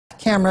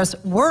Cameras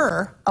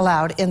were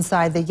allowed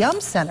inside the Yum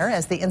Center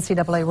as the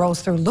NCAA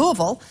rolls through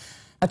Louisville.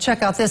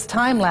 Check out this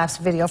time-lapse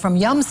video from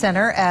Yum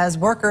Center as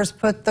workers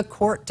put the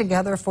court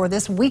together for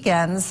this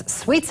weekend's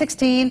Sweet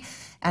 16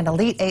 and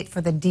Elite 8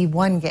 for the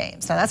D1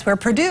 games. Now that's where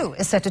Purdue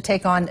is set to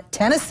take on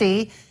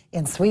Tennessee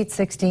in Sweet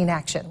 16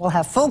 action. We'll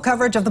have full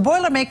coverage of the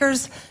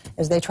Boilermakers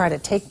as they try to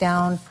take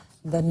down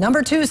the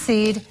 #2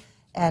 seed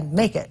and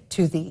make it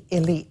to the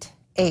Elite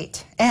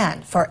 8.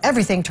 And for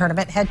everything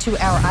tournament, head to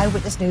our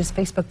Eyewitness News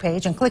Facebook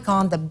page and click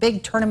on the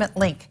big tournament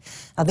link.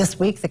 Now this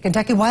week, the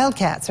Kentucky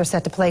Wildcats are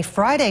set to play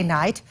Friday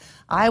night.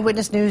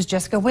 Eyewitness News'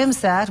 Jessica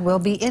Wimsatt will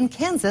be in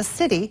Kansas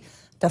City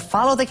to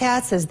follow the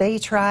Cats as they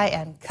try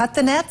and cut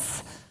the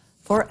nets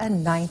for a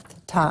 9th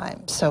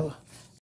time. So